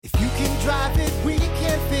drive it, we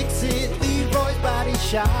can fix it. Leroy's Body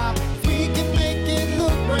Shop. We can make it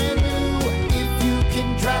look brand new. If you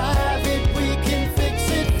can drive it, we can fix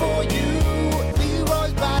it for you.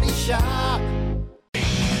 Leroy's Body Shop.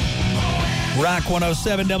 Rock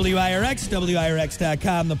 107 WIRX,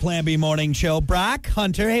 WIRX.com, the Plan B Morning Show. Brock,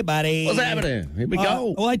 Hunter, hey, buddy. What's happening? Here we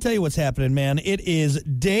go. Well, I tell you what's happening, man. It is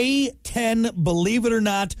day 10, believe it or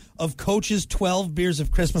not, of Coach's 12 Beers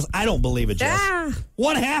of Christmas. I don't believe it, Jess. Ah,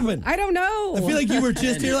 What happened? I don't know. I feel like you were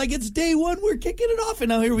just here like it's day 1. We're kicking it off, and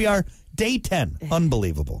now here we are, day 10.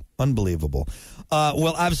 Unbelievable. Unbelievable.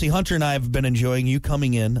 Well, obviously, Hunter and I have been enjoying you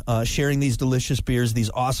coming in, sharing these delicious beers,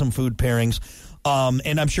 these awesome food pairings.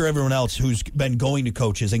 And I'm sure everyone else who's been going to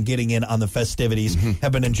Coach's and getting in on the festivities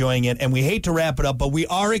have been enjoying it. And we hate to wrap it up, but we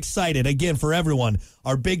are excited, again, for everyone,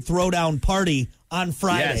 our big throwdown party on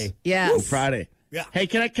Friday. Yes. On Friday. Yeah. Hey,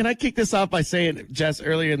 can I kick this off by saying, Jess,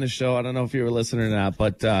 earlier in the show, I don't know if you were listening or not,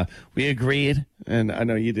 but we agreed, and I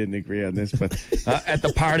know you didn't agree on this, but at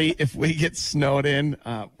the party, if we get snowed in,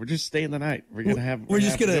 we're just staying the night. We're gonna have We're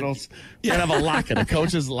just gonna have a lock-in, a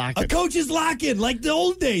Coach's lock-in. A Coach's lock-in, like the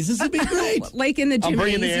old days. This would be great. Like in the I'm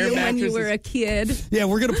bringing the air gymnasium when you mattresses. were a kid. Yeah,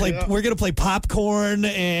 we're gonna play popcorn,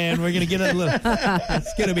 and we're gonna get a little.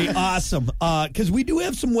 It's gonna be awesome because we do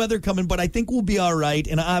have some weather coming, but I think we'll be all right.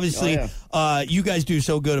 And obviously, you guys do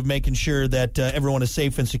so good of making sure that everyone is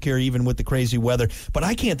safe and secure, even with the crazy weather. But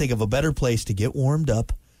I can't think of a better place to get warmed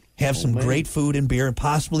up, have some great food and beer, and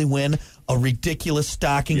possibly win a ridiculous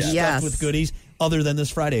stocking stuffed with goodies. Other than this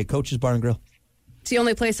Friday at Coach's Bar and Grill. It's the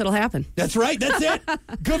only place it'll happen. That's right. That's it.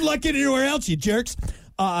 Good luck anywhere else, you jerks.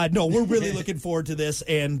 No, we're really looking forward to this.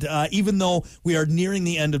 And even though we are nearing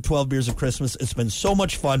the end of 12 Beers of Christmas, it's been so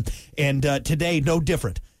much fun. And today, no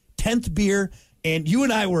different. 10th beer. And you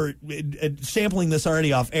and I were sampling this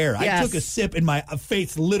already off air. Yes. I took a sip and my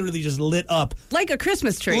face literally just lit up. Like a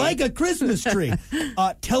Christmas tree. Like a Christmas tree.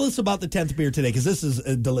 Tell us about the 10th beer today, because this is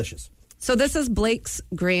delicious. So this is Blake's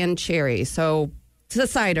Grand Cherry. So it's a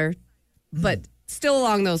cider, but still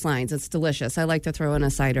along those lines. It's delicious. I like to throw in a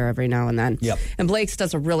cider every now and then. Yep. And Blake's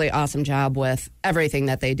does a really awesome job with everything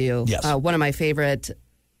that they do. Yes. One of my favorite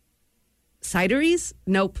cideries?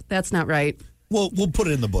 Nope, that's not right. We'll put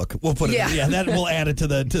it in the book. We'll put it. Yeah. That we'll add it to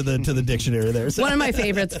the dictionary there. So. One of my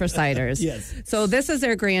favorites for ciders. Yes. So this is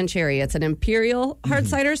their Grand Cherry. It's an imperial hard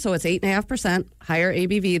cider, so it's 8.5%, higher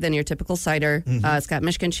ABV than your typical cider. It's got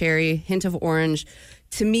Michigan cherry, hint of orange.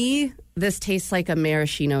 To me, this tastes like a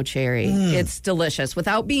maraschino cherry. It's delicious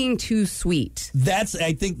without being too sweet. That's,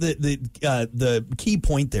 I think, the key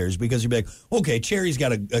point there is because you'd be like, okay, cherry's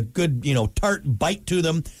got a good, tart bite to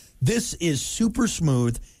them. This is super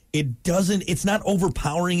smooth. It's not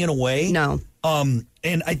overpowering in a way. No.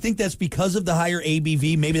 And I think that's because of the higher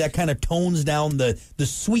ABV. Maybe that kind of tones down the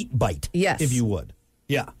sweet bite. Yes. If you would.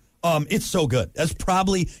 Yeah. It's so good. That's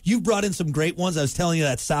probably, you've brought in some great ones. I was telling you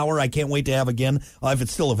that sour I can't wait to have again if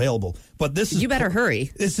it's still available. But this is. You better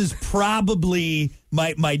hurry. This is probably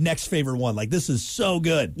my next favorite one. Like, this is so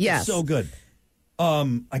good. Yes. It's so good.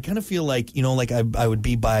 I kind of feel like, I would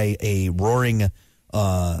be by a roaring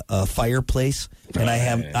a fireplace, and I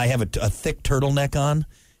have a thick turtleneck on,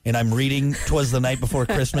 and I'm reading "'Twas the Night Before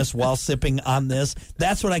Christmas" while sipping on this.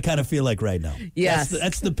 That's what I kind of feel like right now. Yes.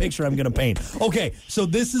 That's the picture I'm going to paint. Okay, so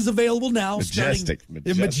this is available now.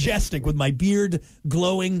 Majestic with my beard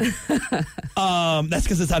glowing. That's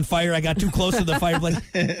because it's on fire. I got too close to the fireplace.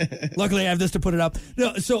 Luckily, I have this to put it up.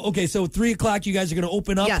 No, so 3 o'clock, you guys are going to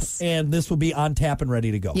open up, Yes. and this will be on tap and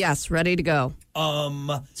ready to go. Yes, ready to go.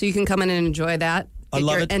 So you can come in and enjoy that. I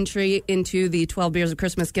love your it. entry into the 12 Beers of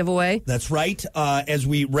Christmas giveaway. That's right. As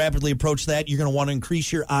we rapidly approach that, you're going to want to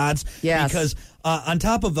increase your odds. Yes. Because on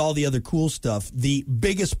top of all the other cool stuff, the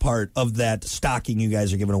biggest part of that stocking you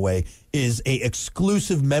guys are giving away is a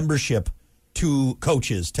exclusive membership to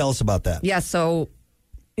Coach's. Tell us about that. Yeah, so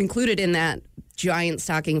included in that giant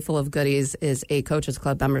stocking full of goodies is a Coach's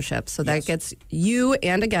Club membership. So that gets you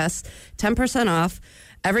and a guest 10% off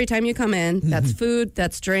every time you come in. That's food,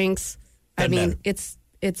 that's drinks. Doesn't matter.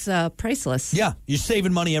 It's priceless. Yeah, you're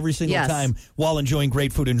saving money every single Yes. time while enjoying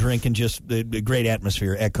great food and drink and just the great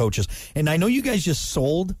atmosphere at Coach's. And I know you guys just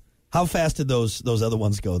sold. How fast did those other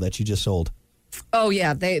ones go that you just sold? Oh,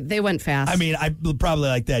 yeah, they went fast. I mean, I probably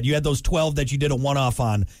like that. You had those 12 that you did a one-off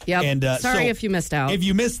on. Yep. And, Sorry if you missed out. If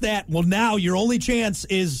you missed that, well, now your only chance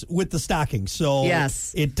is with the stocking. So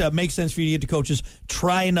Yes. it makes sense for you to get to Coach's.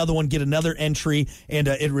 Try another one, get another entry, and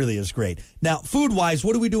it really is great. Now, food-wise,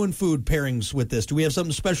 what do we do in food pairings with this? Do we have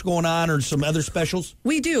something special going on or some other specials?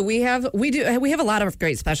 We do. We have a lot of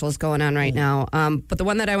great specials going on right now. But the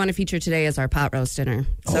one that I want to feature today is our pot roast dinner.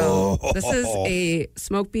 So this is a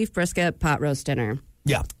smoked beef brisket pot roast dinner.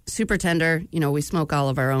 Yeah. Super tender. You know, we smoke all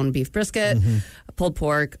of our own beef brisket, pulled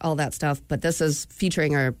pork, all that stuff. But this is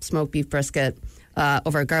featuring our smoked beef brisket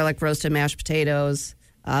over garlic roasted mashed potatoes,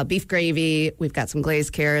 beef gravy. We've got some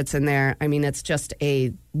glazed carrots in there. I mean, it's just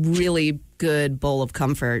a really good bowl of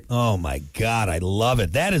comfort. Oh, my God. I love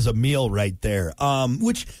it. That is a meal right there,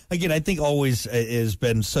 which, again, I think always has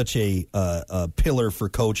been such a pillar for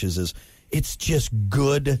coaches is it's just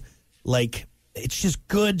good, like, it's just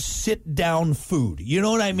good sit-down food. You know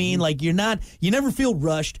what I mean? Like, you never feel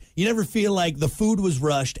rushed. You never feel like the food was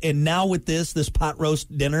rushed. And now with this pot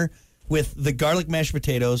roast dinner with the garlic mashed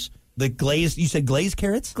potatoes, the glazed, you said glazed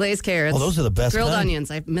carrots? Glazed carrots. Oh, those are the best Grilled kind. onions.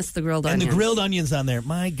 I missed the grilled onions. And the grilled onions on there.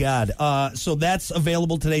 My God. So that's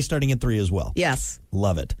available today starting at 3 as well. Yes.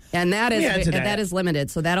 Love it. And that is limited.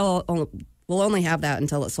 So we'll only have that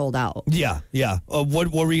until it's sold out. Yeah. What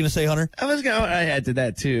were you going to say, Hunter? I add to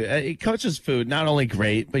that too. Coach's food, not only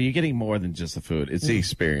great, but you're getting more than just the food. It's the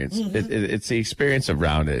experience. It's the experience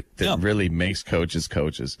around it that really makes coaches.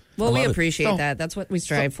 Well, we appreciate that. That's what we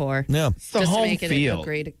strive for. Yeah. It's the Just to home make it feel. a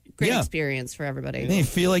great experience for everybody. You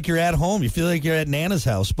feel like you're at home. You feel like you're at Nana's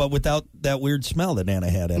house, but without that weird smell that Nana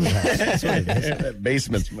had at her house. That's what it is. That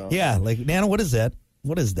basement smell. Yeah, like, Nana, what is that?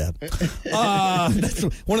 What is that? That's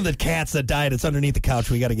one of the cats that died. It's underneath the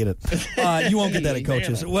couch. We got to get it. You won't get that at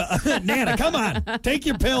Coach's. Nana. Well, Nana, come on. Take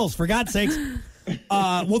your pills, for God's sakes.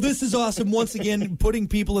 Well, this is awesome. Once again, putting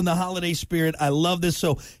people in the holiday spirit. I love this.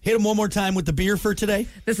 So hit them one more time with the beer for today.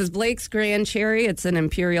 This is Blake's Grand Cherry. It's an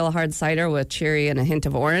imperial hard cider with cherry and a hint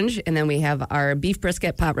of orange. And then we have our beef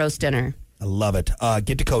brisket pot roast dinner. I love it.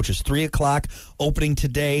 Get to Coach's. 3 o'clock, opening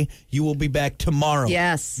today. You will be back tomorrow.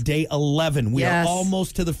 Yes. Day 11. We are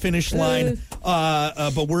almost to the finish line,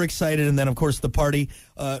 but we're excited. And then, of course, the party.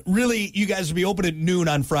 Really, you guys will be open at noon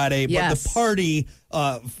on Friday, but the party,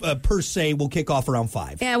 per se, will kick off around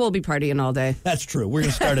 5. Yeah, we'll be partying all day. That's true. We're going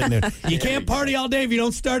to start at noon. You can't party all day if you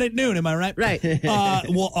don't start at noon. Am I right? Right.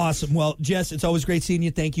 Well, awesome. Well, Jess, it's always great seeing you.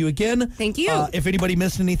 Thank you again. Thank you. If anybody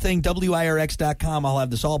missed anything, WIRX.com. I'll have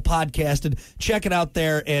this all podcasted. Check it out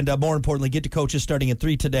there. And more importantly, get to Coach's starting at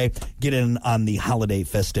 3 today. Get in on the holiday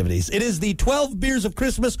festivities. It is the 12 Beers of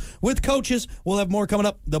Christmas with Coach's. We'll have more coming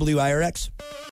up. WIRX.